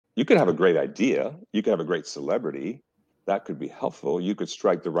You could have a great idea. You could have a great celebrity. That could be helpful. You could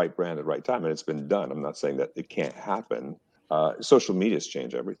strike the right brand at the right time, and it's been done. I'm not saying that it can't happen. Social media has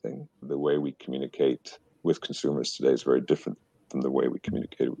changed everything. The way we communicate with consumers today is very different from the way we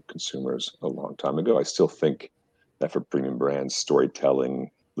communicated with consumers a long time ago. I still think that for premium brands,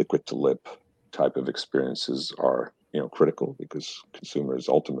 storytelling, liquid to lip type of experiences are critical, because consumers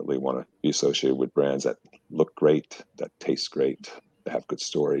ultimately want to be associated with brands that look great, that taste great, that have good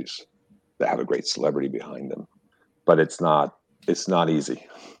stories, that have a great celebrity behind them. But it's not easy.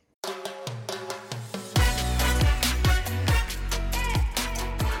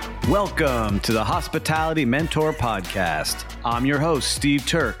 Welcome to the Hospitality Mentor Podcast. I'm your host, Steve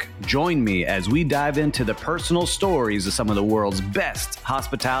Turk. Join me as we dive into the personal stories of some of the world's best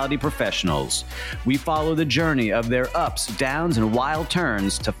hospitality professionals. We follow the journey of their ups, downs, and wild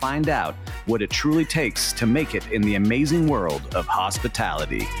turns to find out what it truly takes to make it in the amazing world of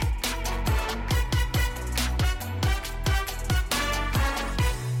hospitality.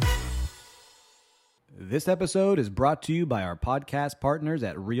 This episode is brought to you by our podcast partners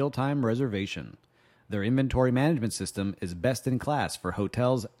at Real Time Reservation. Their inventory management system is best in class for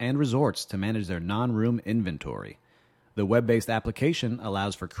hotels and resorts to manage their non-room inventory. The web-based application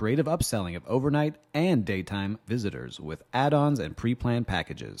allows for creative upselling of overnight and daytime visitors with add-ons and pre-planned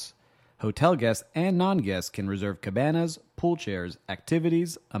packages. Hotel guests and non-guests can reserve cabanas, pool chairs,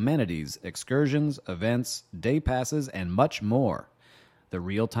 activities, amenities, excursions, events, day passes, and much more. The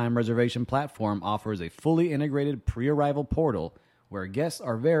real-time reservation platform offers a fully integrated pre-arrival portal where guests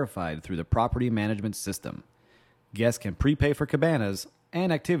are verified through the property management system. Guests can prepay for cabanas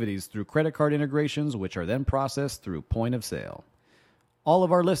and activities through credit card integrations, which are then processed through point of sale. All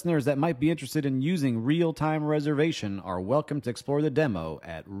of our listeners that might be interested in using real-time reservation are welcome to explore the demo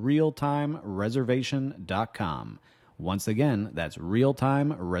at realtimereservation.com. Once again, that's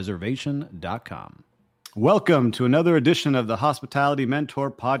realtimereservation.com. Welcome to another edition of the Hospitality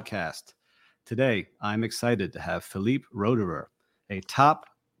Mentor Podcast. Today, I'm excited to have Phillipe Roederer, a top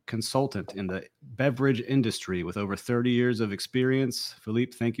consultant in the beverage industry with over 30 years of experience.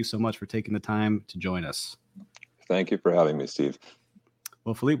 Phillipe, thank you so much for taking the time to join us. Thank you for having me, Steve.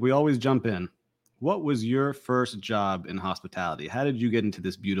 Well, Phillipe, we always jump in. What was your first job in hospitality? How did you get into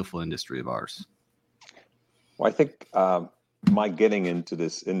this beautiful industry of ours? Well, I think my getting into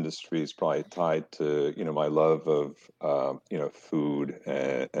this industry is probably tied to, my love of, food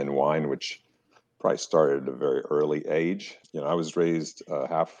and wine, which probably started at a very early age. I was raised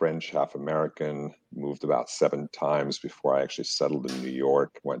half French, half American, moved about 7 times before I actually settled in New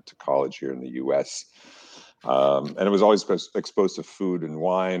York, went to college here in the U.S. And it was always exposed to food and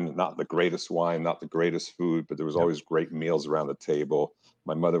wine, not the greatest food, but there was always great meals around the table.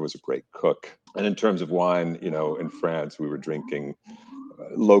 My mother was a great cook. And in terms of wine, in France, we were drinking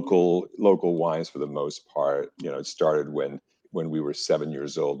local wines for the most part. It started when we were 7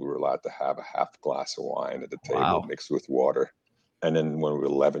 years old. We were allowed to have a half glass of wine at the table mixed with water. And then when we were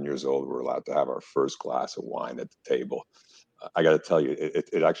 11 years old, we were allowed to have our first glass of wine at the table. I got to tell you,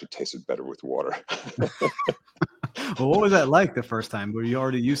 it actually tasted better with water. Well, what was that like the first time? Were you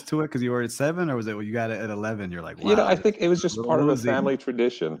already used to it because you were at 7, or was it when you got it at 11? You're like, wow. I think it was just part of a family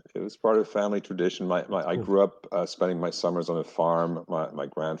tradition. It was part of family tradition. I grew up spending my summers on a farm. My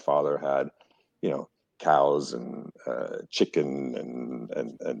grandfather had, cows and chicken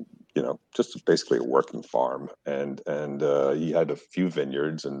and just basically a working farm. And he had a few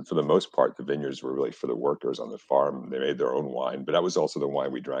vineyards, and for the most part, the vineyards were really for the workers on the farm. They made their own wine, but that was also the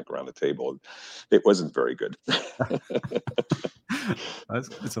wine we drank around the table. It wasn't very good.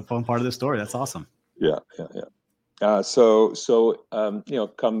 It's a fun part of the story. That's awesome. Yeah. So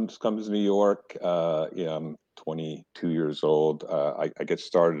comes New York. I'm 22 years old. I get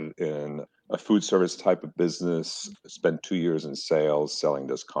started in a food service type of business. Spent 2 years in sales, selling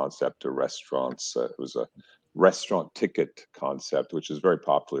this concept to restaurants. It was a restaurant ticket concept, which is very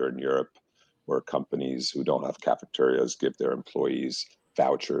popular in Europe, where companies who don't have cafeterias give their employees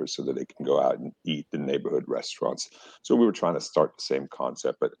vouchers so that they can go out and eat in neighborhood restaurants. So we were trying to start the same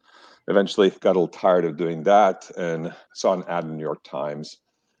concept, but eventually got a little tired of doing that and saw an ad in the New York Times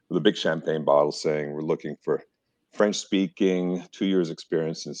with a big champagne bottle saying, we're looking for French speaking, 2 years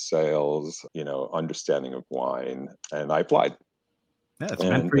experience in sales, understanding of wine. And I applied. Yeah, it's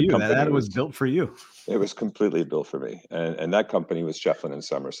meant for you. That ad was built for you. It was completely built for me. And that company was Shefflin and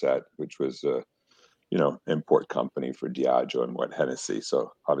Somerset, which was import company for Diageo and Moet Hennessy.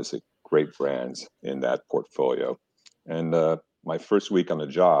 So obviously great brands in that portfolio. And my first week on the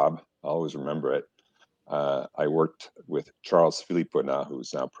job, I always remember it. I worked with Charles Phillipe,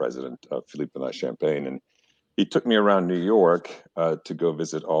 who's now president of Phillipe Champagne, and he took me around New York to go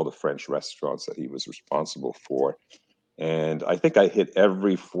visit all the French restaurants that he was responsible for. And I think I hit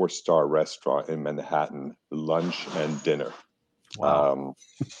every 4-star restaurant in Manhattan, lunch and dinner. Wow.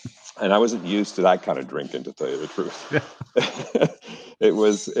 And I wasn't used to that kind of drinking, to tell you the truth. Yeah.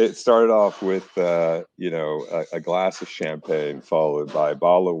 It started off with, a glass of champagne, followed by a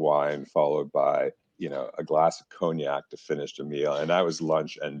bottle of wine, followed by, a glass of cognac to finish the meal. And that was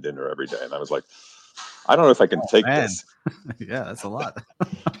lunch and dinner every day. And I was like, I don't know if I can take Man. this. Yeah, that's a lot.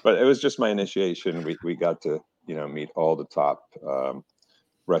 But it was just my initiation. We got to, meet all the top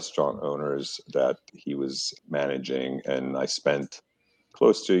restaurant owners that he was managing. And I spent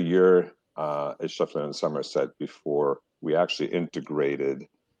close to a year at Shufflin and Somerset before we actually integrated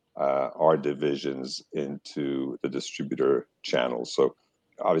our divisions into the distributor channels. So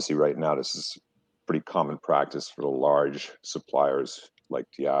obviously right now this is pretty common practice for the large suppliers like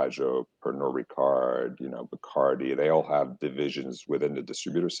Diageo, Pernod Ricard, Bacardi. They all have divisions within the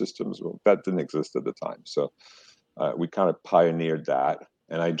distributor systems. Well, that didn't exist at the time. So we kind of pioneered that.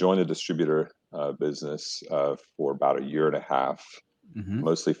 And I joined the distributor business for about a year and a half,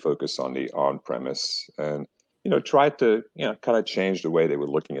 mostly focused on the on-premise, and tried to kind of change the way they were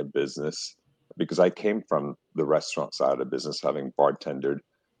looking at business, because I came from the restaurant side of the business, having bartended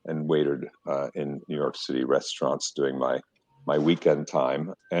and waitered in New York City restaurants during my weekend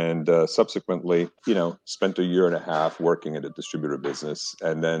time, and subsequently spent a year and a half working in the distributor business,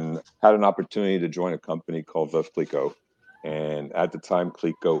 and then had an opportunity to join a company called Veuve Clicquot. And at the time,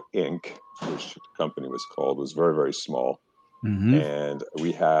 Clicquot Inc., which the company was called, was very, very small. And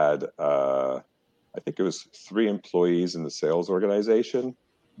we had, I think it was 3 employees in the sales organization,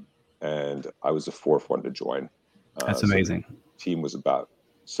 and I was the 4th one to join. That's amazing. So the team was about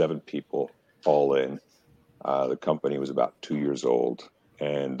 7 people all in. The company was about 2 years old,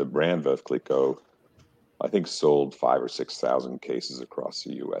 and the brand Veuve Clicquot, I think, sold 5,000 or 6,000 cases across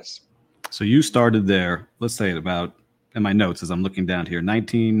the U.S. So you started there, let's say at about, in my notes as I'm looking down here,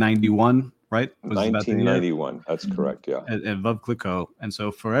 1991, right? Was 1991. That's correct. Yeah. At Veuve Clicquot. And so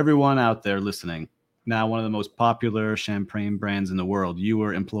for everyone out there listening, now one of the most popular champagne brands in the world, you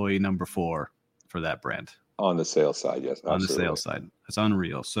were employee number 4 for that brand. On the sales side, yes. Absolutely. On the sales side. That's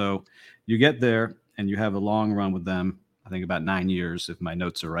unreal. So you get there and you have a long run with them, I think about 9 years, if my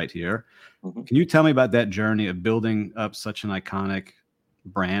notes are right here. Can you tell me about that journey of building up such an iconic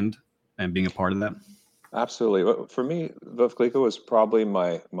brand and being a part of that? Absolutely. Well, for me, Veuve Clicquot was probably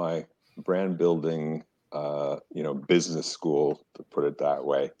my brand building, business school, to put it that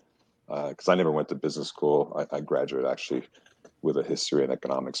way, because I never went to business school. I graduated actually with a history and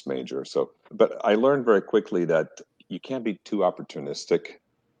economics major. So, but I learned very quickly that you can't be too opportunistic,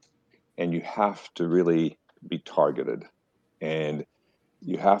 and you have to really be targeted, and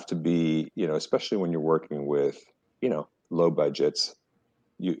you have to be, especially when you're working with, low budgets.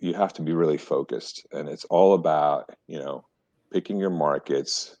 You have to be really focused, and it's all about picking your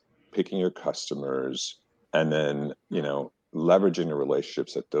markets, picking your customers, and then leveraging the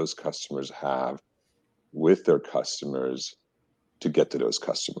relationships that those customers have with their customers to get to those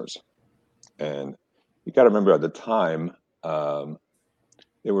customers. And you got to remember, at the time,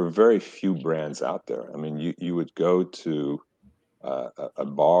 there were very few brands out there. I mean, you would go to a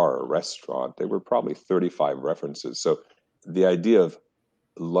bar or a restaurant, there were probably 35 references. So the idea of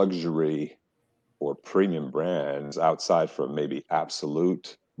luxury or premium brands, outside from maybe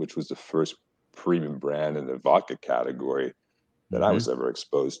Absolute, which was the first premium brand in the vodka category that I was ever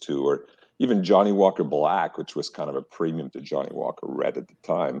exposed to, or even Johnny Walker Black, which was kind of a premium to Johnny Walker Red at the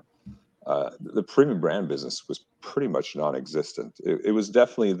time. The premium brand business was pretty much non-existent. It was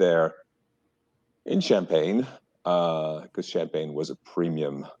definitely there in Champagne, because Champagne was a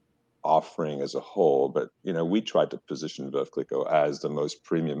premium offering as a whole, but we tried to position Veuve Clicquot as the most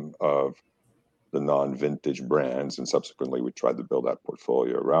premium of the non-vintage brands, and subsequently we tried to build that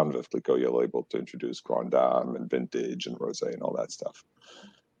portfolio around Veuve Clicquot. You're able to introduce Grand Dame and vintage and rosé and all that stuff.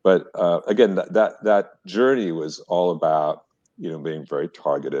 But again, that journey was all about being very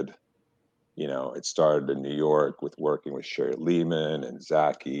targeted. It started in New York with working with Sherry Lehman and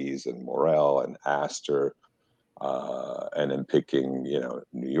Zachys and Morel and Astor. And then picking,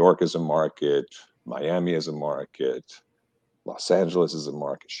 New York as a market, Miami as a market, Los Angeles as a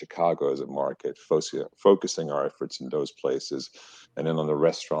market, Chicago as a market, focusing our efforts in those places. And then on the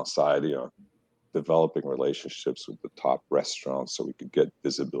restaurant side, developing relationships with the top restaurants so we could get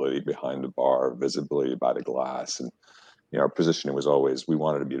visibility behind the bar, visibility by the glass. And, our positioning was always, we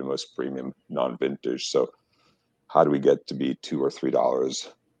wanted to be the most premium non-vintage. So how do we get to be $2 or $3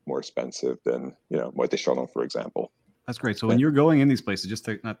 more expensive than, Moët & Chandon, for example? That's great. So when you're going in these places, just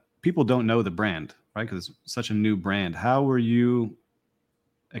to not people don't know the brand, right? Because it's such a new brand. How were you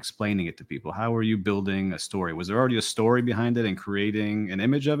explaining it to people? How were you building a story? Was there already a story behind it and creating an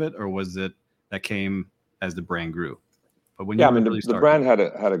image of it, or was it that came as the brand grew? But when Yeah, you I were mean really the starting,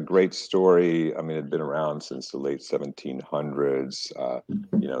 brand had a great story. I mean, it'd been around since the late 1700s.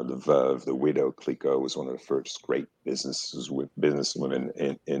 The Veuve, the widow Clicquot, was one of the first great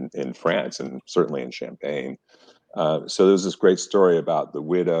businesswomen in France and certainly in Champagne. So there was this great story about the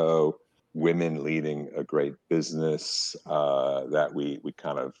widow, women leading a great business that we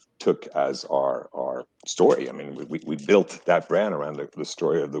kind of took as our story. I mean, we built that brand around the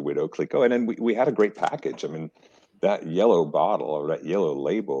story of the widow Clicquot, and then we had a great package. I mean, that yellow bottle or that yellow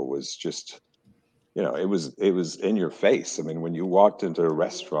label was just, it was in your face. I mean, when you walked into a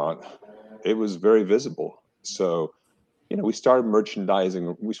restaurant, it was very visible. So we started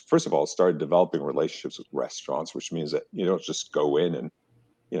merchandising. We first of all started developing relationships with restaurants, which means that you don't just go in and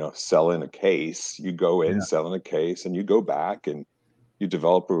sell in a case. You go in, yeah, sell in a case, and you go back and you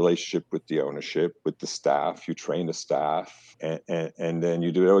develop a relationship with the ownership, with the staff. You train the staff, and then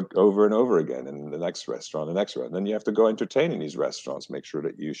you do it over and over again in the next restaurant, the next restaurant. And then you have to go entertain in these restaurants, make sure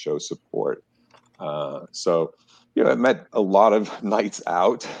that you show support. So, it meant a lot of nights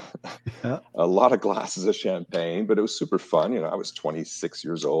out, yeah. a lot of glasses of champagne, but it was super fun. I was 26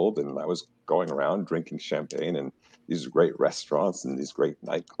 years old and I was going around drinking champagne in these great restaurants and these great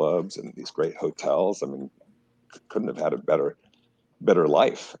nightclubs and these great hotels. I mean, couldn't have had a better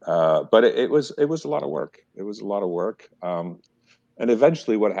life. But it was a lot of work. It was a lot of work. And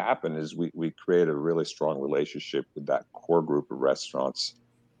eventually what happened is we created a really strong relationship with that core group of restaurants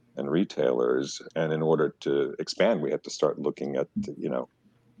and retailers. And in order to expand, we had to start looking at,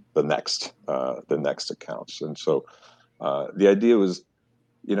 the next accounts. And so the idea was,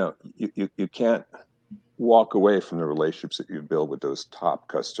 you can't walk away from the relationships that you build with those top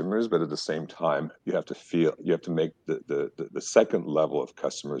customers, but at the same time, you have to make the second level of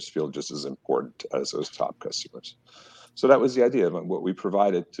customers feel just as important as those top customers. So that was the idea of what we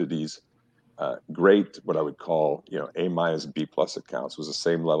provided to these great, what I would call, A minus B plus accounts, was the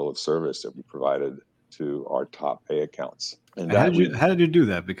same level of service that we provided to our top A accounts. And And that we how did you do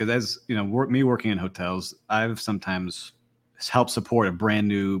that? Because as you know, me working in hotels, I've sometimes helped support a brand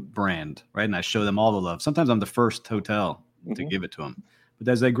new brand, right? And I show them all the love. Sometimes I'm the first hotel to Mhm. give it to them, but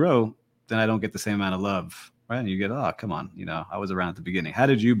as they grow, then I don't get the same amount of love, right? And you get, oh, come on, I was around at the beginning. How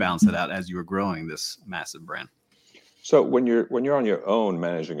did you balance it out as you were growing this massive brand? So when you're on your own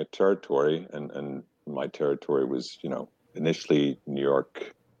managing a territory, and my territory was, initially New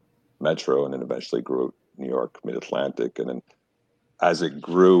York Metro, and then eventually grew New York Mid Atlantic, and then as it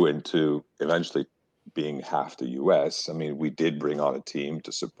grew into eventually being half the U.S., I mean, we did bring on a team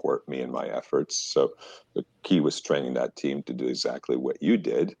to support me in my efforts. So the key was training that team to do exactly what you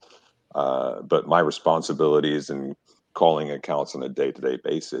did. But my responsibilities in calling accounts on a day-to-day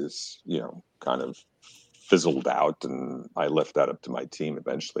basis, kind of fizzled out, and I left that up to my team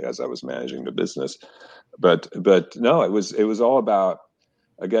eventually as I was managing the business. But no, it was all about,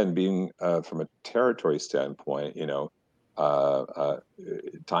 again, being from a territory standpoint. Uh, uh,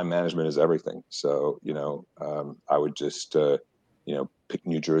 Time management is everything. So I would just pick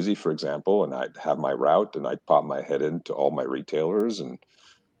New Jersey, for example, and I'd have my route, and I'd pop my head into all my retailers and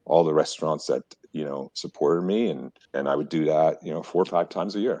all the restaurants that supported me, and I would do that 4 or 5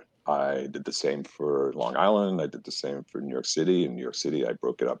 times a year. I did the same for Long Island. I did the same for New York City. In New York City, I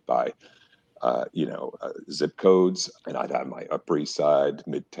broke it up by zip codes, and I'd have my Upper East Side,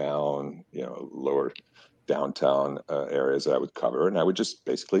 Midtown, lower downtown areas that I would cover, and I would just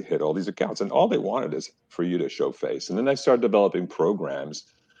basically hit all these accounts. And all they wanted is for you to show face. And then I started developing programs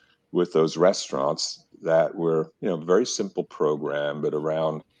with those restaurants that were, very simple program, but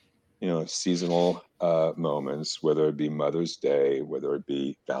around seasonal moments, whether it be Mother's Day, whether it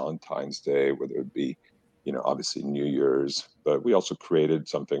be Valentine's Day, whether it be, obviously New Year's. But we also created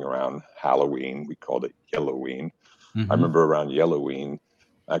something around Halloween. We called it Yellowween. I Mm-hmm. remember around Yellowween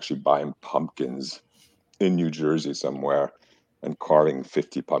actually buying pumpkins in New Jersey somewhere and carving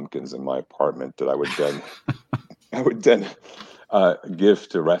 50 pumpkins in my apartment that I would then give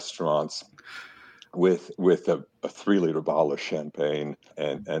to restaurants with a 3 liter bottle of champagne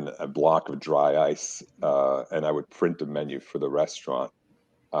and a block of dry ice, and I would print a menu for the restaurant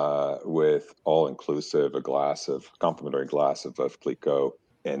with all inclusive a complimentary glass of Veuve Clicquot,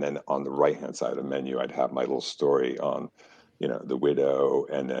 and then on the right hand side of the menu I'd have my little story on the widow,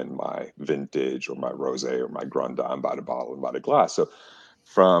 and then my vintage or my rosé or my Grand Dame by the bottle and by the glass. So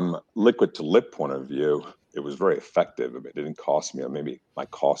from liquid to lip point of view, it was very effective. It didn't cost me, maybe my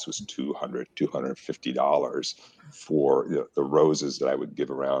cost was $250 for the roses that I would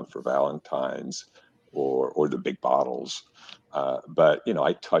give around for Valentine's or the big bottles. But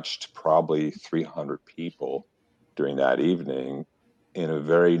I touched probably 300 people during that evening in a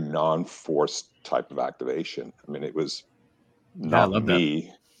very non-forced type of activation. I mean, it was Yeah, I not love that.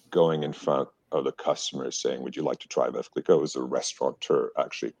 me going in front of the customers saying, "Would you like to try Veuve Clicquot?" It was a restaurateur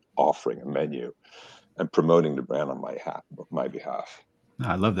actually offering a menu and promoting the brand on my behalf.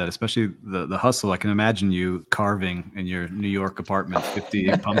 I love that, especially the hustle. I can imagine you carving in your New York apartment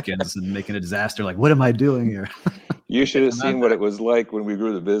 50 pumpkins and making a disaster. Like, what am I doing here? You should have I'm out seen what there. it was like when we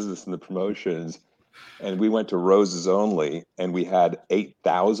grew the business and the promotions. And we went to roses only, and we had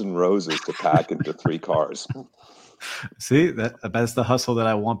 8,000 roses to pack into 3 cars. See, that's the hustle that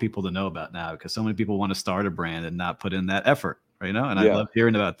I want people to know about now, because so many people want to start a brand and not put in that effort, right? And I Yeah. love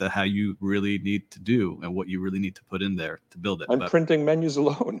hearing about how you really need to do and what you really need to put in there to build it. I'm But printing menus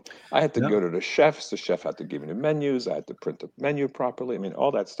alone. I had to yeah, go to the chefs. The chef had to give me the menus. I had to print the menu properly. I mean, all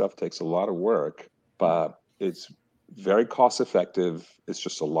that stuff takes a lot of work, but it's very cost effective. It's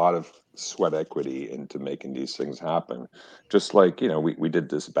just a lot of sweat equity into making these things happen. Just like, we did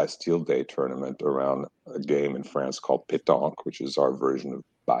this Bastille Day tournament around a game in France called pétanque, which is our version of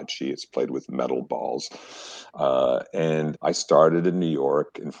bocce. It's played with metal balls. And I started in New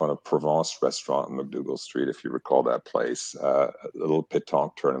York in front of Provence Restaurant on McDougal Street, if you recall that place, a little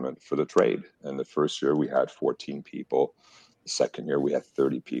pétanque tournament for the trade. And the first year we had 14 people. The second year we had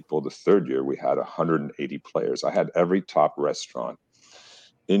 30 people. The third year we had 180 players. I had every top restaurant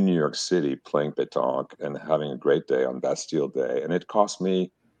in New York City playing pétanque and having a great day on Bastille Day. And it cost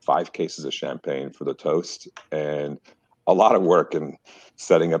me 5 cases of champagne for the toast and a lot of work in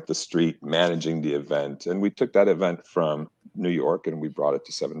setting up the street, managing the event. And we took that event from New York and we brought it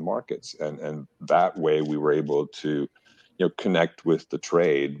to 7 markets. And that way we were able to connect with the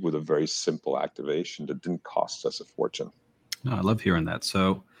trade with a very simple activation that didn't cost us a fortune. no, I love hearing that.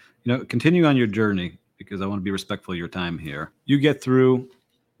 So, continue on your journey, because I want to be respectful of your time here. You get through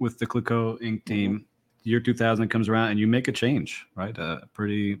with the Clicquot Inc. team. Mm-hmm. Year 2000 comes around and you make a change, right? A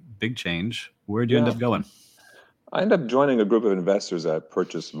pretty big change. Where'd you end Yeah. up going? I ended up joining a group of investors that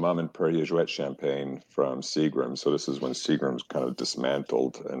purchased Mum and Perrier Jouet champagne from Seagram. So this is when Seagram's kind of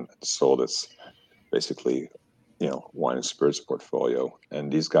dismantled and sold its basically, wine and spirits portfolio.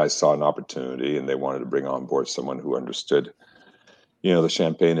 And these guys saw an opportunity and they wanted to bring on board someone who understood, the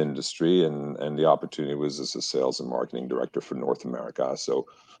champagne industry. And the opportunity was as a sales and marketing director for North America. So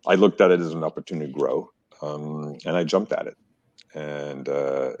I looked at it as an opportunity to grow, and I jumped at it. And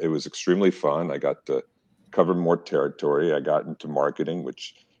it was extremely fun. I got to cover more territory. I got into marketing,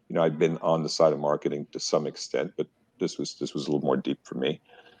 which I'd been on the side of marketing to some extent, but this was a little more deep for me.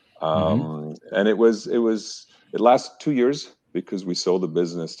 And it lasted 2 years because we sold the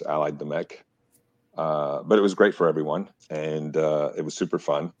business to Allied Domecq. But it was great for everyone, and it was super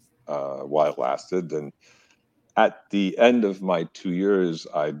fun while it lasted. And at the end of my 2 years,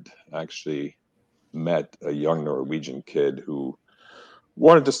 I'd actually met a young Norwegian kid who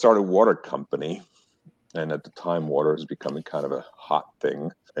wanted to start a water company. And at the time, water was becoming kind of a hot thing.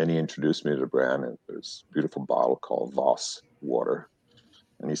 And he introduced me to the brand. And there's a beautiful bottle called Voss water.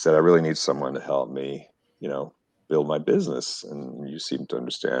 And he said, "I really need someone to help me, build my business. And you seem to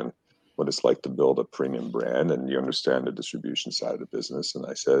understand what it's like to build a premium brand. And you understand the distribution side of the business." And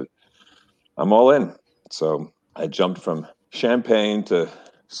I said, "I'm all in." So I jumped from champagne to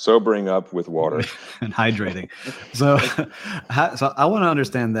sobering up with water. And hydrating. So, so I want to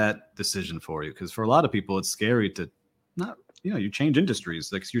understand that decision for you, because for a lot of people, it's scary to not, you change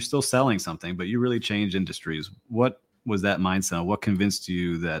industries. Like, you're still selling something, but you really change industries. What was that mindset? What convinced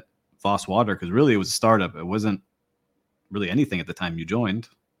you that Voss Water? Because really, it was a startup. It wasn't really anything at the time you joined,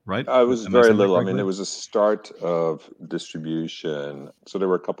 right? It was Am I very saying that little. I mean, correctly? it was a start of distribution. So there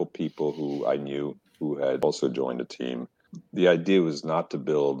were a couple people who I knew who had also joined the team. The idea was not to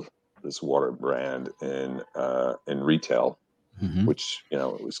build this water brand in retail, which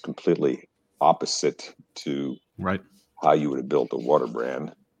it was completely opposite to Right. how you would have built a water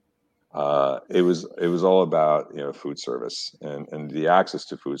brand. It was all about food service, and the access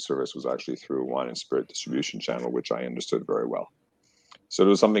to food service was actually through a wine and spirit distribution channel, which I understood very well. So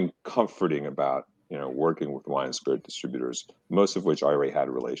there was something comforting about working with wine and spirit distributors, most of which I already had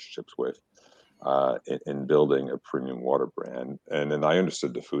relationships with, in building a premium water brand. And then I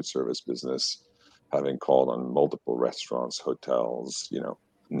understood the food service business, having called on multiple restaurants, hotels,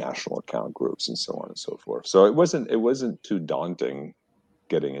 national account groups, and so on and so forth. So it wasn't too daunting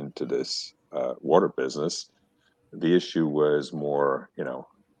getting into this water business. The issue was more,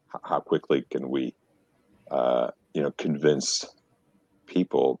 how quickly can we convince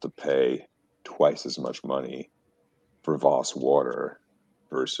people to pay twice as much money for Voss water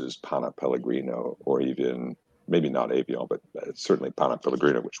versus Pana Pellegrino, or even maybe not Evian, but certainly Pana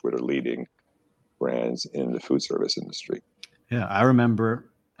Pellegrino, which were the leading brands in the food service industry. Yeah, I remember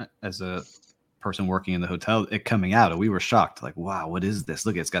as a person working in the hotel, it coming out, and we were shocked. Like, wow, what is this?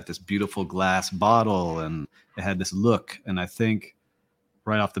 Look, it's got this beautiful glass bottle, and it had this look. And I think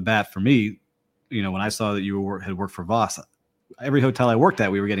right off the bat, for me, when I saw that you had worked for Voss, every hotel I worked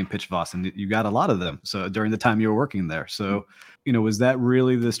at, we were getting pitch Voss, and you got a lot of them. So during the time you were working there, so was that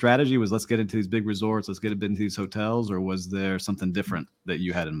really the strategy? Was let's get into these big resorts, let's get into these hotels, or was there something different that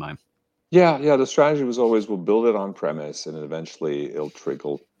you had in mind? Yeah. The strategy was always we'll build it on premise, and eventually it'll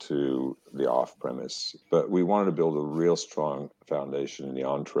trickle to the off premise. But we wanted to build a real strong foundation in the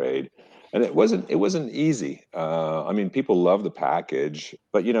on trade, and it wasn't easy. People love the package,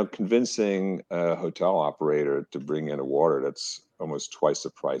 but convincing a hotel operator to bring in a water that's almost twice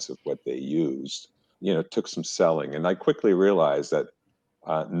the price of what they used, took some selling. And I quickly realized that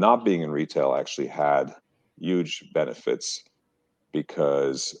not being in retail actually had huge benefits,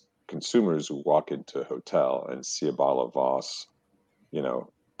 because consumers who walk into a hotel and see a bottle of Voss,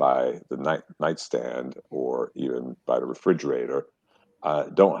 by the nightstand or even by the refrigerator,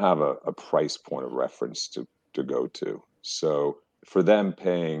 don't have a price point of reference to go to. So for them,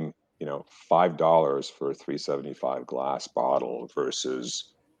 paying $5 for a 375 glass bottle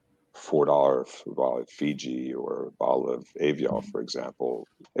versus $4 for a bottle of Fiji or a bottle of Evian, for example,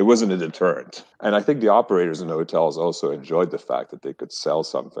 it wasn't a deterrent. And I think the operators in the hotels also enjoyed the fact that they could sell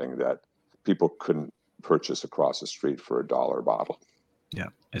something that people couldn't purchase across the street for $1 bottle. Yeah,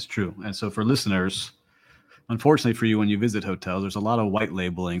 it's true. And so for listeners, unfortunately for you, when you visit hotels, there's a lot of white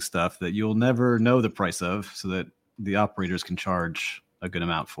labeling stuff that you'll never know the price of, so that the operators can charge a good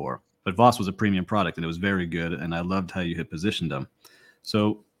amount for. But Voss was a premium product, and it was very good, and I loved how you had positioned them.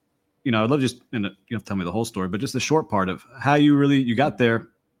 So, I'd love just, you don't have to tell me the whole story, but just the short part of how you got there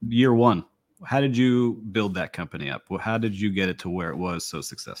year one. How did you build that company up? How did you get it to where it was so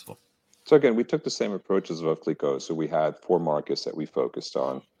successful? So again, we took the same approach as Veuve. So we had 4 markets that we focused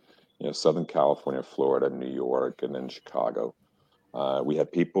on, Southern California, Florida, New York, and then Chicago. We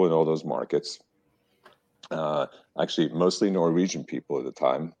had people in all those markets, actually mostly Norwegian people at the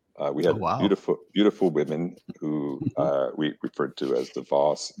time. We had beautiful women who we referred to as the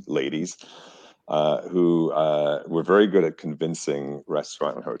Voss ladies, who were very good at convincing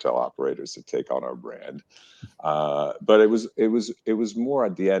restaurant and hotel operators to take on our brand. But it was more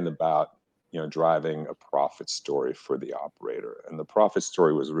at the end about driving a profit story for the operator, and the profit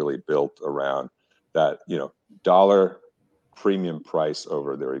story was really built around that dollar premium price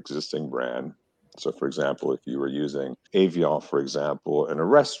over their existing brand. So, for example, if you were using Evian, for example, in a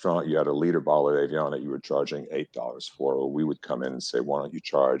restaurant, you had a liter bottle of Evian that you were charging $8 for. Well, we would come in and say, why don't you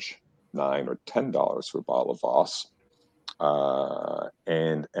charge $9 or $10 for a bottle of Voss?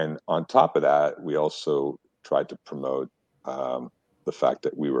 And on top of that, we also tried to promote the fact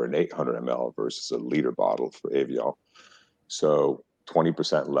that we were an 800 ml versus a liter bottle for Evian. So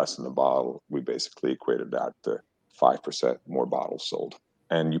 20% less in the bottle, we basically equated that to 5% more bottles sold.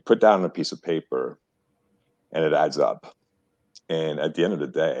 And you put that on a piece of paper and it adds up. And at the end of the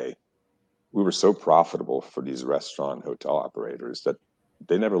day, we were so profitable for these restaurant hotel operators that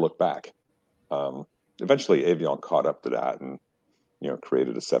they never looked back. Eventually, Evian caught up to that and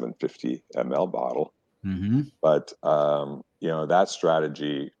created a 750 ml bottle. Mm-hmm. But that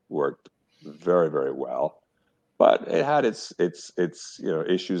strategy worked very, very well. But it had its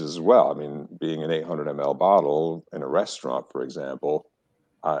issues as well. I mean, being an 800 ml bottle in a restaurant, for example,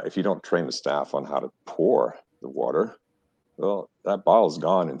 if you don't train the staff on how to pour the water, well, that bottle's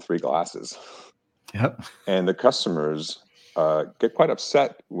gone in 3 glasses. Yep. And the customers get quite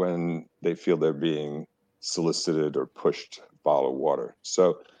upset when they feel they're being solicited or pushed bottled water.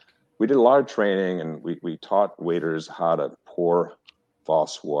 So we did a lot of training, and we taught waiters how to pour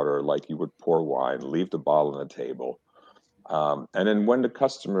Voss water like you would pour wine, leave the bottle on the table. And then when the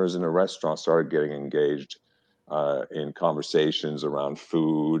customers in a restaurant started getting engaged in conversations around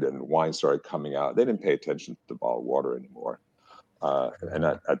food and wine started coming out, they didn't pay attention to the bottled water anymore. And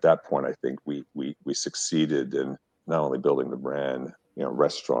at that point, I think we succeeded in not only building the brand,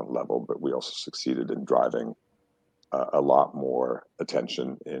 restaurant level, but we also succeeded in driving a lot more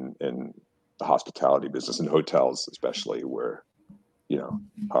attention in the hospitality business, in hotels especially, where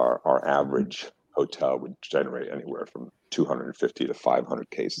our average hotel would generate anywhere from 250 to 500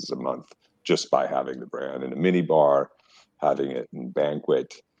 cases a month just by having the brand in a mini bar, having it in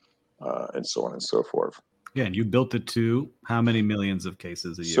banquet, and so on and so forth. Yeah, and you built it to how many millions of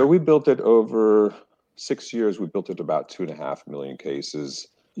cases a year? So we built it over 6 years, we built it to about 2.5 million cases.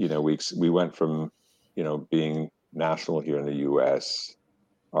 We went from, being national here in the U.S.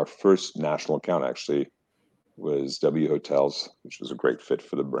 Our first national account actually was W Hotels, which was a great fit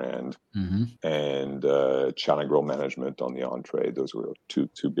for the brand, and China Grill Management on the entree. Those were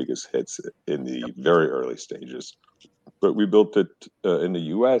two biggest hits in the very early stages. But we built it in the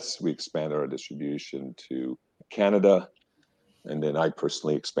U.S. We expanded our distribution to Canada, and then I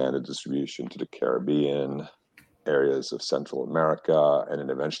personally expanded distribution to the Caribbean, areas of Central America, and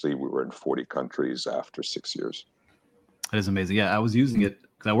then eventually we were in 40 countries after 6 years. That is amazing. Yeah, I was using it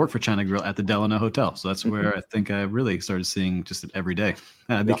because I work for China Grill at the Delano Hotel. So that's where I think I really started seeing just it every day.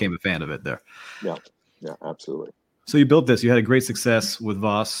 And I became a fan of it there. Yeah, absolutely. So you built this. You had a great success with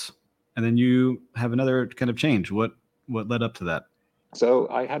Voss, and then you have another kind of change. What led up to that? So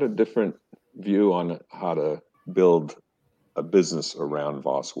I had a different view on how to build a business around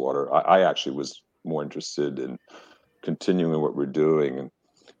Voss Water. I actually was more interested in continuing what we're doing and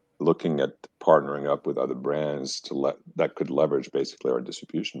looking at partnering up with other brands that could leverage basically our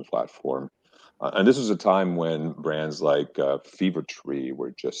distribution platform. And this was a time when brands like Fever Tree were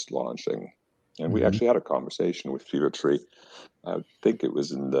just launching. And we actually had a conversation with Fever Tree. I think it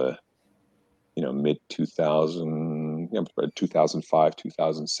was in the mid 2005,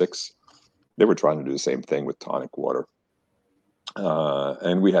 2006. They were trying to do the same thing with tonic water.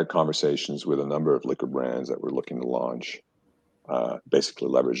 And we had conversations with a number of liquor brands that were looking to launch, basically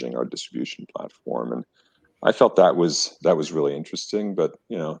leveraging our distribution platform. And I felt that was really interesting, but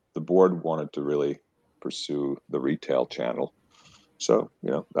the board wanted to really pursue the retail channel. So,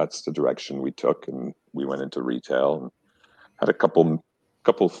 that's the direction we took, and we went into retail and had a couple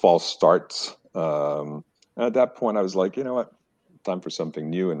false starts. And at that point I was like, you know what, time for something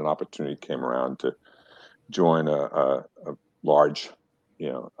new, and an opportunity came around to join a large,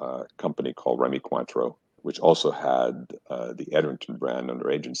 company called Remy Cointreau, which also had the Edrington brand under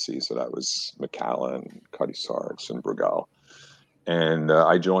agency. So that was Macallan, Cuddy Sarks, and Brugal. And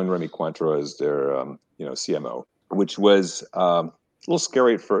I joined Remy Cointreau as their, CMO, which was a little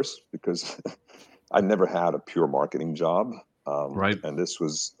scary at first because I never had a pure marketing job. Right. And this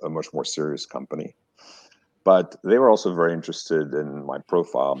was a much more serious company. But they were also very interested in my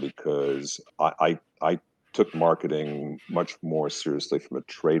profile because I took marketing much more seriously from a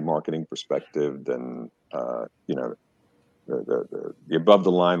trade marketing perspective than, the above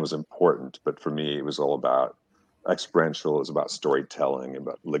the line was important. But for me, it was all about experiential. It was about storytelling,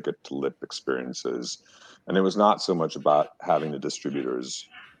 about lip to lip experiences. And it was not so much about having the distributors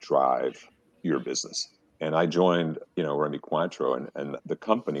drive your business. And I joined, Remy Cointreau, and the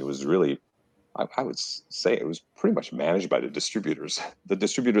company was really, I would say it was pretty much managed by the distributors. The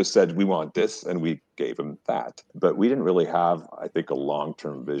distributors said, we want this, and we gave them that. But we didn't really have, I think, a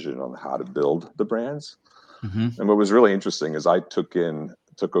long-term vision on how to build the brands. And what was really interesting is I took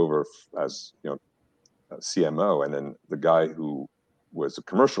over as, CMO, and then the guy who was a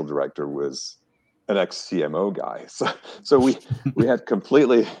commercial director was an ex-CMO guy. So we had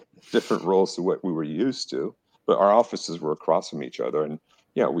completely different roles to what we were used to, but our offices were across from each other. And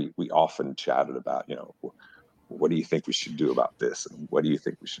we often chatted about, what do you think we should do about this? And what do you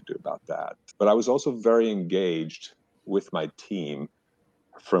think we should do about that? But I was also very engaged with my team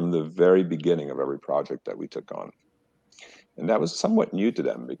from the very beginning of every project that we took on. And that was somewhat new to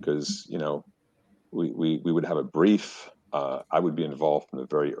them because, we would have a brief. I would be involved from the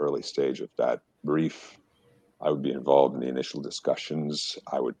very early stage of that brief. I would be involved in the initial discussions.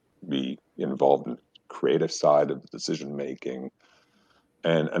 I would be involved in the creative side of the decision making.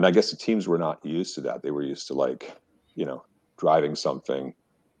 And I guess the teams were not used to that. They were used to driving something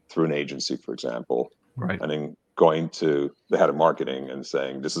through an agency, for example, right, and then going to the head of marketing and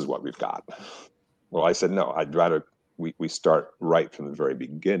saying, this is what we've got. Well, I said, no, I'd rather we start right from the very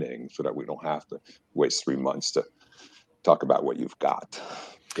beginning so that we don't have to waste 3 months to talk about what you've got.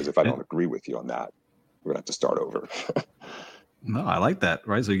 Because if I don't agree with you on that, we're going to have to start over. No, I like that.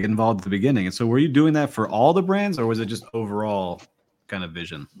 Right. So you get involved at the beginning. And so were you doing that for all the brands, or was it just overall kind of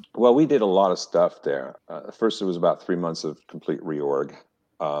vision? Well, we did a lot of stuff there. First, it was about 3 months of complete reorg.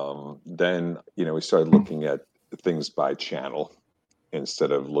 Then, we started looking at things by channel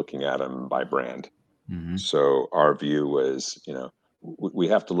instead of looking at them by brand. So our view was, we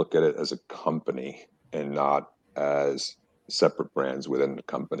have to look at it as a company and not as separate brands within the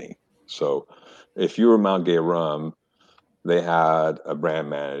company. So if you were Mount Gay Rum, they had a brand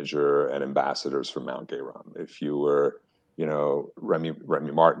manager and ambassadors for Mount Gay Rum. If you were,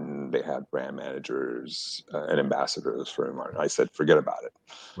 Remy Martin, they had brand managers and ambassadors for Remy Martin. I said, forget about it.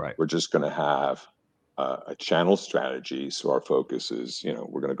 Right. We're just going to have a channel strategy. So our focus is,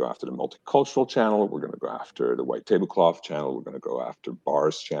 we're going to go after the multicultural channel. We're going to go after the white tablecloth channel. We're going to go after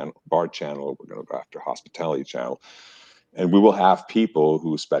bar channel. We're going to go after hospitality channel. And we will have people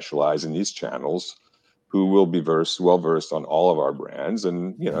who specialize in these channels who will be well versed on all of our brands.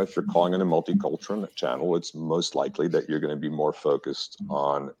 And, if you're calling it a multicultural channel, it's most likely that you're going to be more focused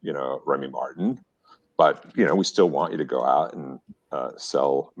on, Remy Martin. But, we still want you to go out and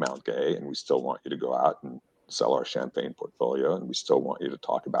sell Mount Gay, and we still want you to go out and sell our champagne portfolio, and we still want you to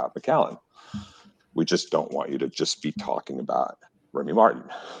talk about Macallan. We just don't want you to just be talking about Remy Martin.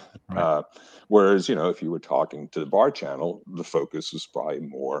 Right. Whereas, if you were talking to the bar channel, the focus was probably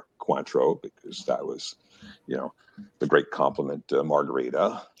more Cointreau, because that was, the great complement to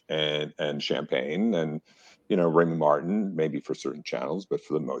margarita and champagne, and, Remy Martin, maybe for certain channels, but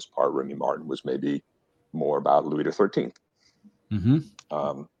for the most part, Remy Martin was maybe more about Louis XIII.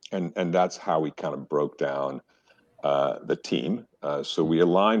 Mm-hmm. And that's how we kind of broke down the team. So we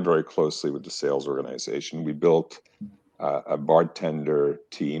aligned very closely with the sales organization. We built a bartender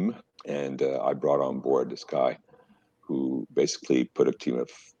team, and I brought on board this guy who basically put a team of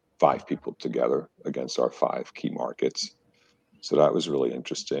 5 people together against our 5 key markets. So that was really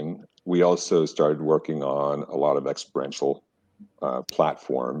interesting. We also started working on a lot of experiential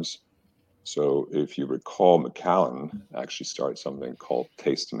platforms. So if you recall, Macallan actually started something called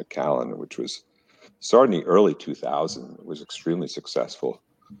Taste of Macallan, which was started in the early 2000s. It was extremely successful.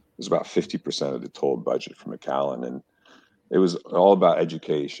 It was about 50% of the total budget for Macallan, and it was all about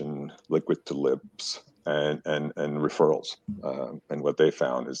education, liquid to lips, and referrals. And what they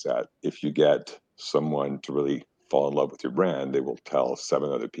found is that if you get someone to really fall in love with your brand, they will tell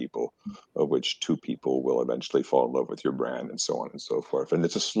 7 other people, of which 2 people will eventually fall in love with your brand, and so on and so forth. And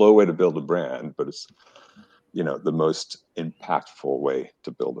it's a slow way to build a brand, but it's, the most impactful way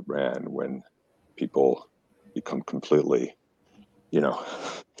to build a brand when people become completely,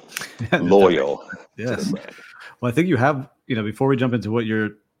 loyal to the brand. Well, I think you have, before we jump into what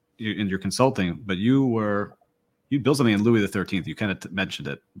you're in your consulting, but you built something in Louis XIII. You kind of mentioned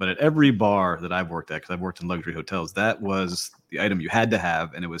it, but at every bar that I've worked at, because I've worked in luxury hotels, that was the item you had to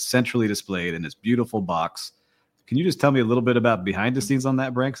have, and it was centrally displayed in this beautiful box. Can you just tell me a little bit about behind the scenes on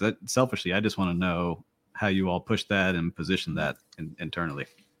that brand? Because selfishly, I just want to know how you all push that and position that internally.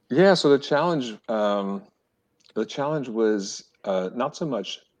 Yeah. So the challenge was not so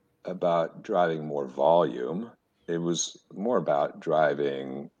much about driving more volume. It was more about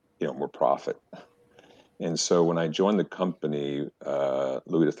driving, more profit. And so when I joined the company,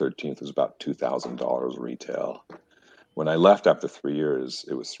 Louis XIII was about $2,000 retail. When I left after 3 years,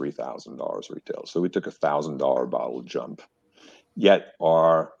 it was $3,000 retail. So we took $1,000 bottle jump. Yet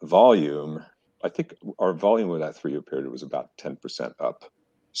our volume, I think our volume with that 3-year period was about 10% up.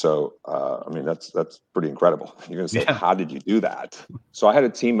 So, that's pretty incredible. You're going to say, How did you do that? So I had a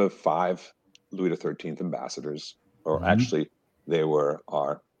team of 5 Louis XIII ambassadors, or actually they were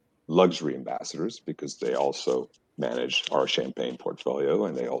our luxury ambassadors, because they also managed our champagne portfolio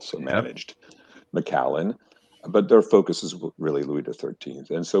and they also managed Macallan, but their focus is really Louis XIII.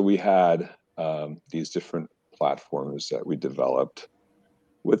 And so we had these different platforms that we developed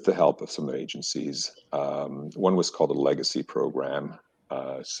with the help of some agencies. One was called a legacy program.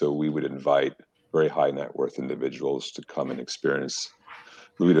 So we would invite very high net worth individuals to come and experience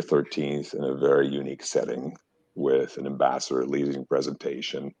Louis XIII in a very unique setting with an ambassador leading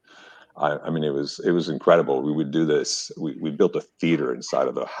presentation. It was incredible. We would do this. We built a theater inside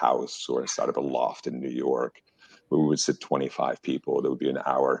of a house or inside of a loft in New York, where we would sit 25 people. There would be an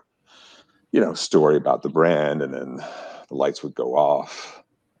hour, story about the brand, and then the lights would go off,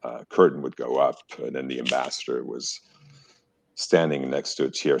 curtain would go up, and then the ambassador was standing next to a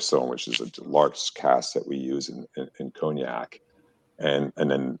tiercel, which is a large cask that we use in cognac, and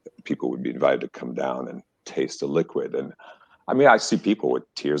then people would be invited to come down and taste the liquid. And I see people with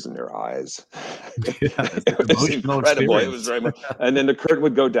tears in their eyes. It was incredible. Experience. It was very much. And then the curtain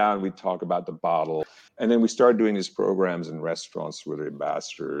would go down. We'd talk about the bottle. And then we started doing these programs in restaurants with the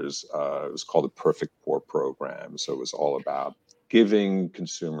ambassadors. It was called the Perfect Pour program. So it was all about giving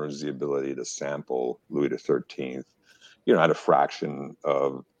consumers the ability to sample Louis XIII, at a fraction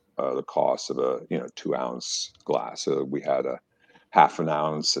of the cost of a 2-ounce glass. So we had a half an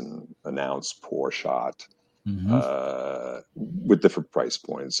ounce and an ounce pour shot. With different price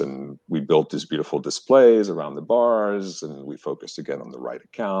points, and we built these beautiful displays around the bars, and we focused again on the right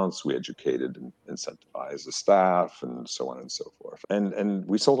accounts. We educated and incentivized the staff, and so on and so forth. And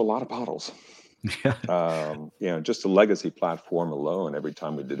we sold a lot of bottles. Just the legacy platform alone, every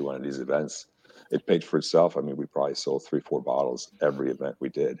time we did one of these events, it paid for itself. We probably sold 3-4 bottles every event we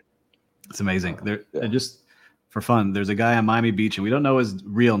did. It's amazing. Yeah. Just for fun, there's a guy on Miami Beach, and we don't know his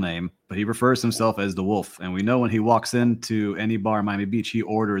real name, but he refers to himself as the Wolf. And we know when he walks into any bar in Miami Beach, he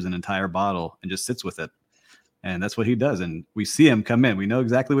orders an entire bottle and just sits with it. And that's what he does. And we see him come in. We know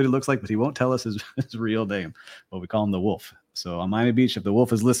exactly what he looks like, but he won't tell us his real name. But we call him the Wolf. So on Miami Beach, if the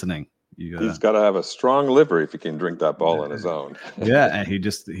Wolf is listening, He's got to have a strong liver if he can drink that ball on his own. Yeah, and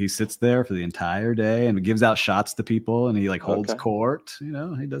he sits there for the entire day and gives out shots to people, and he like holds court.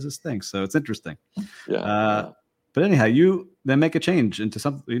 He does his thing. So it's interesting. Yeah. But anyhow, you then make a change into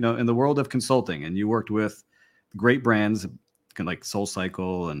something, in the world of consulting, and you worked with great brands like Soul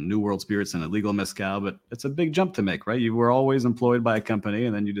Cycle and New World Spirits and Illegal Mezcal. But it's a big jump to make, right? You were always employed by a company,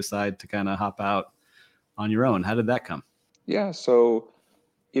 and then you decide to kind of hop out on your own. How did that come? Yeah. So,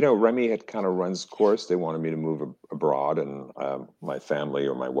 Remy had kind of run its course. They wanted me to move abroad, and my family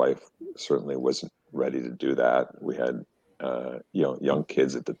or my wife certainly wasn't ready to do that. We had, young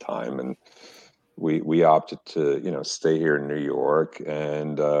kids at the time, and we opted to, stay here in New York,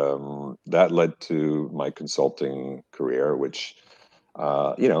 and that led to my consulting career, which,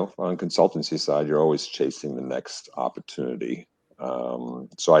 on consultancy side, you're always chasing the next opportunity.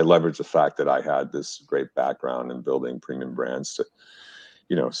 So I leveraged the fact that I had this great background in building premium brands to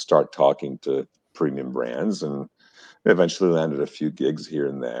start talking to premium brands, and eventually landed a few gigs here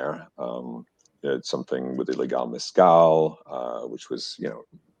and there. Did something with Illegal Mezcal, which was,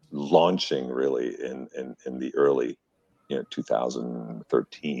 launching really in the early,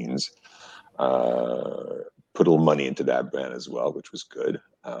 2013s. Put a little money into that brand as well, which was good,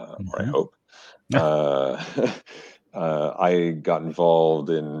 or I hope. I got involved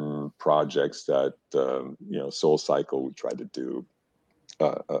in projects that, Soul Cycle, we tried to do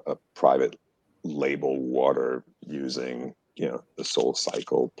a private label water using the Soul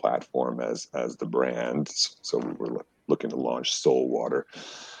Cycle platform as the brand. So we were looking to launch Soul Water,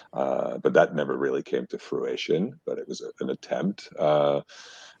 but that never really came to fruition. But it was an attempt.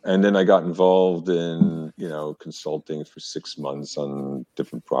 And then I got involved in consulting for 6 months on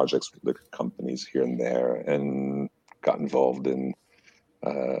different projects with the companies here and there, and got involved in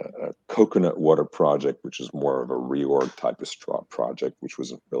a coconut water project, which is more of a reorg type of straw project, which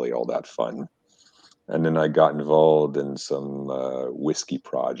wasn't really all that fun. And then I got involved in some whiskey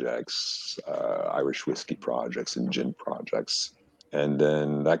projects, Irish whiskey projects and gin projects. And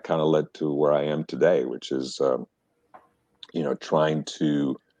then that kind of led to where I am today, which is,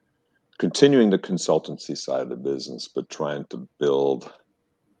 continuing the consultancy side of the business, but trying to build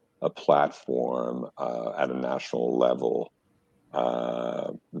a platform at a national level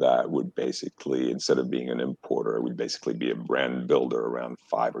that would basically, instead of being an importer, would basically be a brand builder around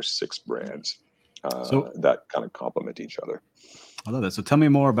 5 or 6 brands that kind of complement each other. I love that. So tell me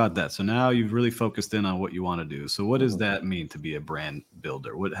more about that. So now you've really focused in on what you want to do. So what does that mean to be a brand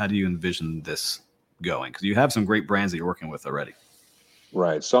builder? How do you envision this going? Because you have some great brands that you're working with already.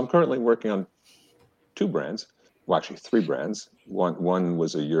 Right. So I'm currently working on 2 brands. Well, actually 3 brands. One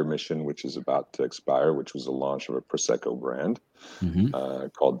was a year mission, which is about to expire, which was a launch of a Prosecco brand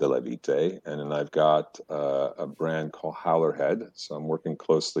called De La Vite. And then I've got a brand called Howler Head. So I'm working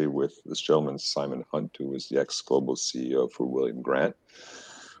closely with this gentleman, Simon Hunt, who was the ex-global CEO for William Grant,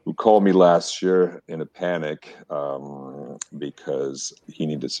 who called me last year in a panic because he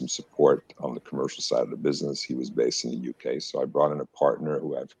needed some support on the commercial side of the business. He was based in the UK. So I brought in a partner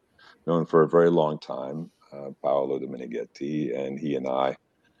who I've known for a very long time, Paolo Domenighetti, and he and I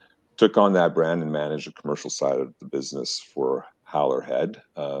took on that brand and managed the commercial side of the business for Howler Head.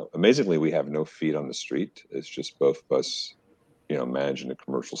 Amazingly, we have no feet on the street. It's just both of us, managing the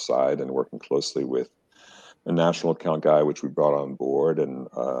commercial side and working closely with a national account guy, which we brought on board, and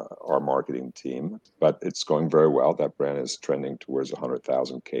our marketing team. But it's going very well. That brand is trending towards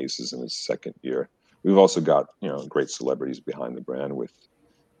 100,000 cases in its second year. We've also got, great celebrities behind the brand with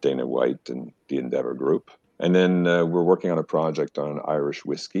Dana White and the Endeavor Group. And then we're working on a project on an Irish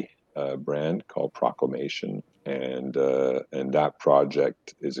whiskey brand called Proclamation. And that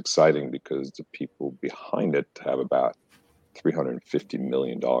project is exciting because the people behind it have about $350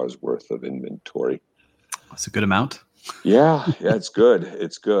 million worth of inventory. That's a good amount. Yeah, it's good.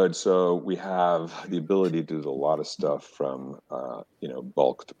 It's good. So we have the ability to do a lot of stuff from,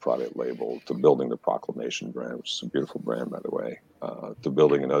 bulk to private label to building the Proclamation brand, which is a beautiful brand, by the way, to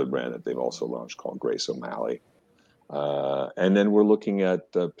building another brand that they've also launched called Grace O'Malley. And then we're looking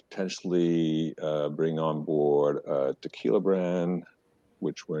at potentially bringing on board a tequila brand,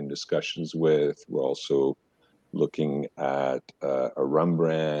 which we're in discussions with. We're also looking at a rum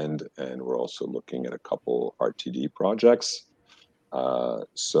brand, and we're also looking at a couple RTD projects.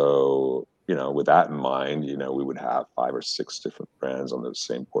 So with that in mind, we would have 5 or 6 different brands on the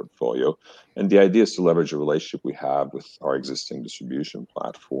same portfolio. And the idea is to leverage a relationship we have with our existing distribution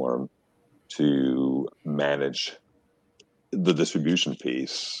platform to manage the distribution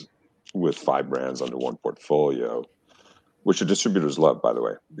piece with 5 brands under one portfolio, which the distributors love, by the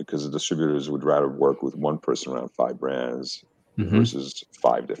way, because the distributors would rather work with one person around 5 brands versus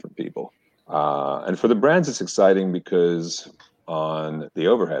 5 different people. And for the brands, it's exciting because on the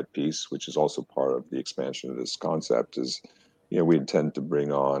overhead piece, which is also part of the expansion of this concept, is we intend to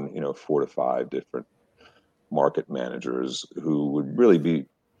bring on 4 to 5 different market managers who would really be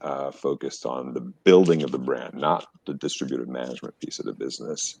focused on the building of the brand, not the distributed management piece of the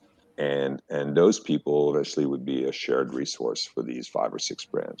business. And those people eventually would be a shared resource for these 5 or 6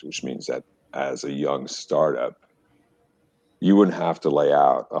 brands, which means that as a young startup, you wouldn't have to lay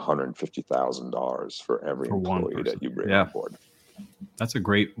out $150,000 for every employee that you bring on board. That's a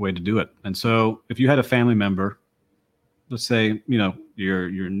great way to do it. And so if you had a family member, let's say,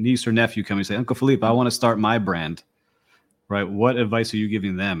 your niece or nephew come and say, Uncle Phillipe, I want to start my brand, right? What advice are you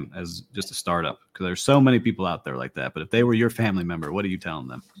giving them as just a startup? Because there's so many people out there like that. But if they were your family member, what are you telling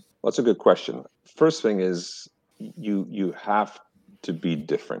them? Well, that's a good question. First thing is you have to be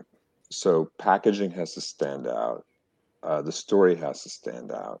different. So packaging has to stand out. The story has to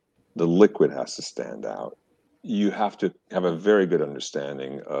stand out. The liquid has to stand out. You have to have a very good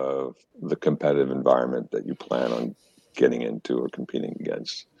understanding of the competitive environment that you plan on getting into or competing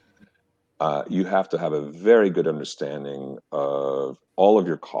against. You have to have a very good understanding of all of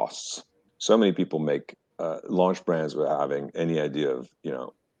your costs. So many people make launch brands without having any idea of,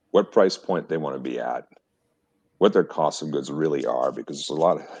 what price point they want to be at, what their cost of goods really are, because there's a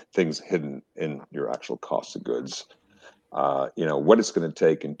lot of things hidden in your actual cost of goods. What it's going to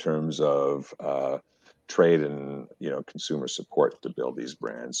take in terms of trade and consumer support to build these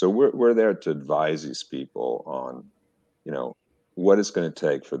brands. So we're there to advise these people on what it's going to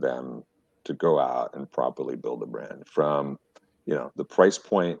take for them to go out and properly build a brand, from the price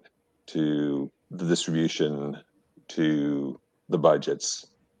point to the distribution to the budgets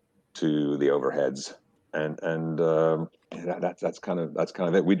to the overheads, and that's kind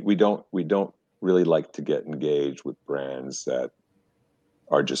of it. We don't really like to get engaged with brands that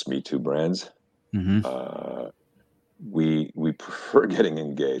are just Me Too brands. We prefer getting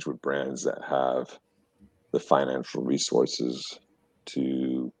engaged with brands that have the financial resources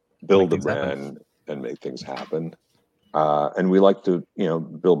to build a brand and make things happen. And we like to,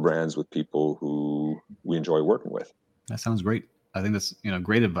 build brands with people who we enjoy working with. That sounds great. I think that's,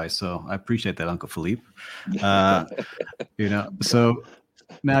 great advice. So I appreciate that, Uncle Phillipe. So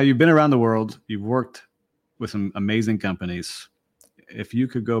now you've been around the world. You've worked with some amazing companies. If you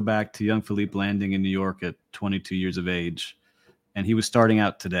could go back to young Phillipe landing in New York at 22 years of age, and he was starting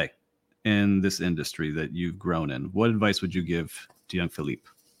out today in this industry that you've grown in, what advice would you give to young Phillipe?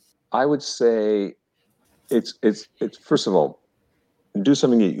 I would say it's first of all, do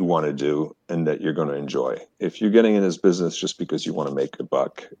something that you want to do and that you're going to enjoy. If you're getting in this business just because you want to make a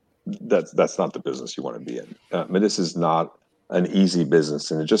buck, that's not the business you want to be in. This is not an easy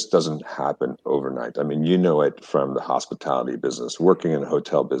business, and it just doesn't happen overnight. I mean, it from the hospitality business. Working in a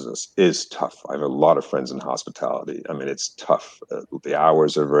hotel business is tough. I have a lot of friends in hospitality. I mean, it's tough. The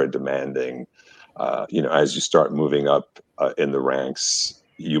hours are very demanding. As you start moving up in the ranks,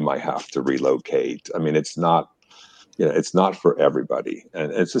 you might have to relocate. I mean, it's not for everybody.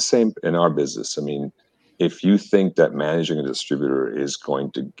 And it's the same in our business. I mean, if you think that managing a distributor is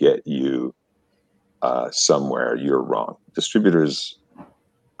going to get you somewhere, you're wrong. Distributors,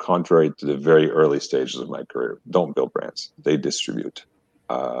 contrary to the very early stages of my career, don't build brands. They distribute.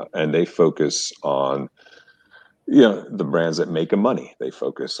 And they focus on the brands that make them money. They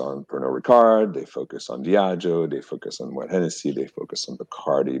focus on Pernod Ricard, they focus on Diageo, they focus on Moet Hennessy, they focus on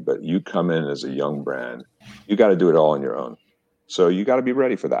Bacardi. But you come in as a young brand, you got to do it all on your own. So you got to be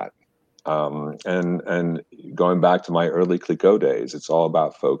ready for that. And going back to my early Clicquot days, it's all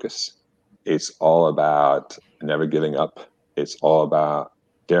about focus. It's all about never giving up. It's all about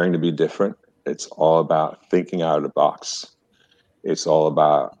daring to be different. It's all about thinking out of the box. It's all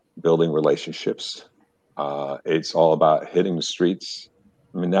about building relationships. It's all about hitting the streets.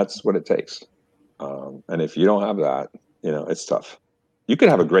 I mean, that's what it takes. And if you don't have that, it's tough. You could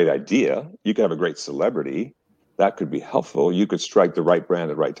have a great idea. You could have a great celebrity. That could be helpful. You could strike the right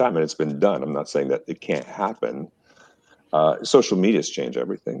brand at the right time, and it's been done. I'm not saying that it can't happen. Social media's changed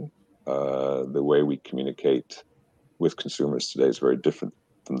everything. The way we communicate with consumers today is very different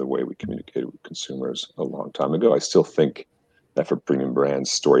from the way we communicated with consumers a long time ago. I still think that for premium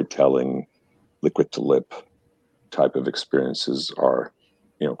brands, storytelling, liquid to lip type of experiences are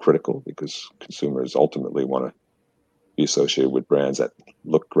critical, because consumers ultimately want to be associated with brands that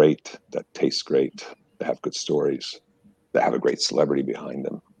look great, that taste great, that have good stories, that have a great celebrity behind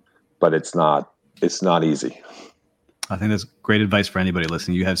them. But it's not easy. I think that's great advice for anybody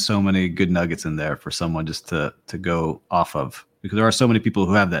listening. You have so many good nuggets in there for someone just to go off of, because there are so many people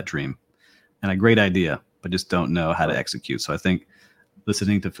who have that dream and a great idea, but just don't know how to execute. So I think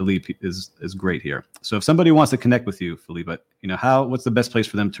listening to Phillipe is great here. So if somebody wants to connect with you, Phillipe, what's the best place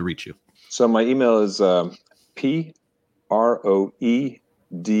for them to reach you? So my email is PROEDERER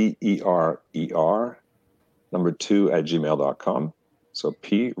 2@gmail.com. So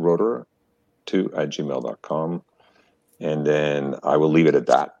Roederer 2@gmail.com. And then I will leave it at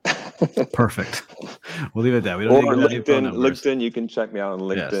that. Perfect. We'll leave it at that. We don't need LinkedIn, you can check me out on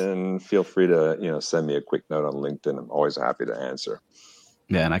LinkedIn. Yes. Feel free to, send me a quick note on LinkedIn. I'm always happy to answer.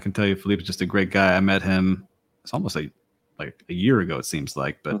 Yeah, and I can tell you, Phillipe is just a great guy. I met him, it's almost like a year ago, it seems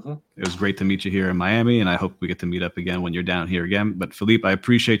like, but It was great to meet you here in Miami, and I hope we get to meet up again when you're down here again. But Phillipe, I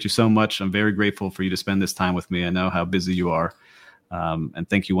appreciate you so much. I'm very grateful for you to spend this time with me. I know how busy you are. And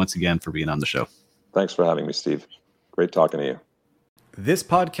thank you once again for being on the show. Thanks for having me, Steve. Great talking to you. This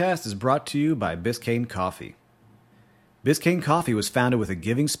podcast is brought to you by Biscayne Coffee. Biscayne Coffee was founded with a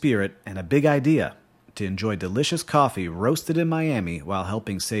giving spirit and a big idea: to enjoy delicious coffee roasted in Miami while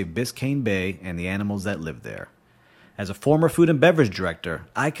helping save Biscayne Bay and the animals that live there. As a former food and beverage director,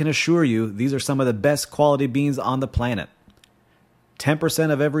 I can assure you these are some of the best quality beans on the planet.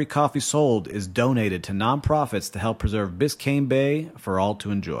 10% of every coffee sold is donated to nonprofits to help preserve Biscayne Bay for all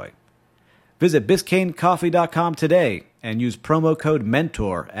to enjoy. Visit BiscayneCoffee.com today and use promo code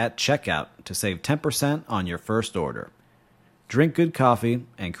MENTOR at checkout to save 10% on your first order. Drink good coffee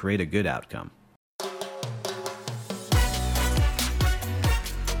and create a good outcome.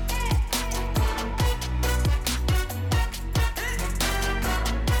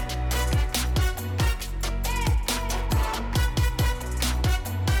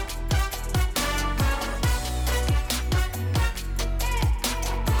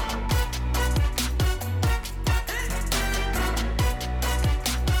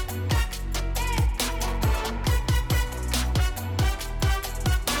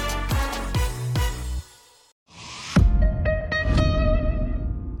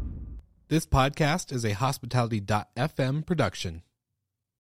 This podcast is a Hospitality.fm production.